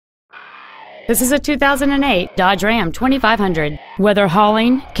This is a 2008 Dodge Ram 2500. Whether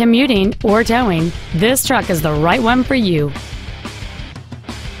hauling, commuting, or towing, this truck is the right one for you.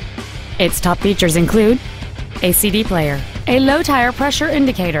 Its top features include a CD player, a low tire pressure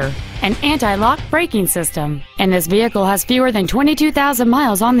indicator, an anti-lock braking system, and this vehicle has fewer than 22,000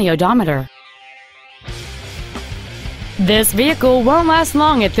 miles on the odometer. This vehicle won't last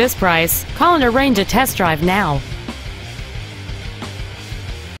long at this price. Call and arrange a test drive now.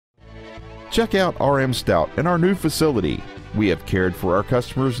 Check out R.M.Stoudt and our new facility. We have cared for our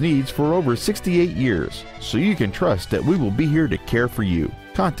customers' needs for over 68 years, so you can trust that we will be here to care for you.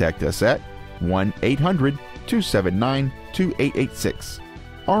 Contact us at 1-800-279-2886.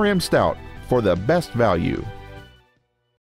 R.M.Stoudt, for the best value.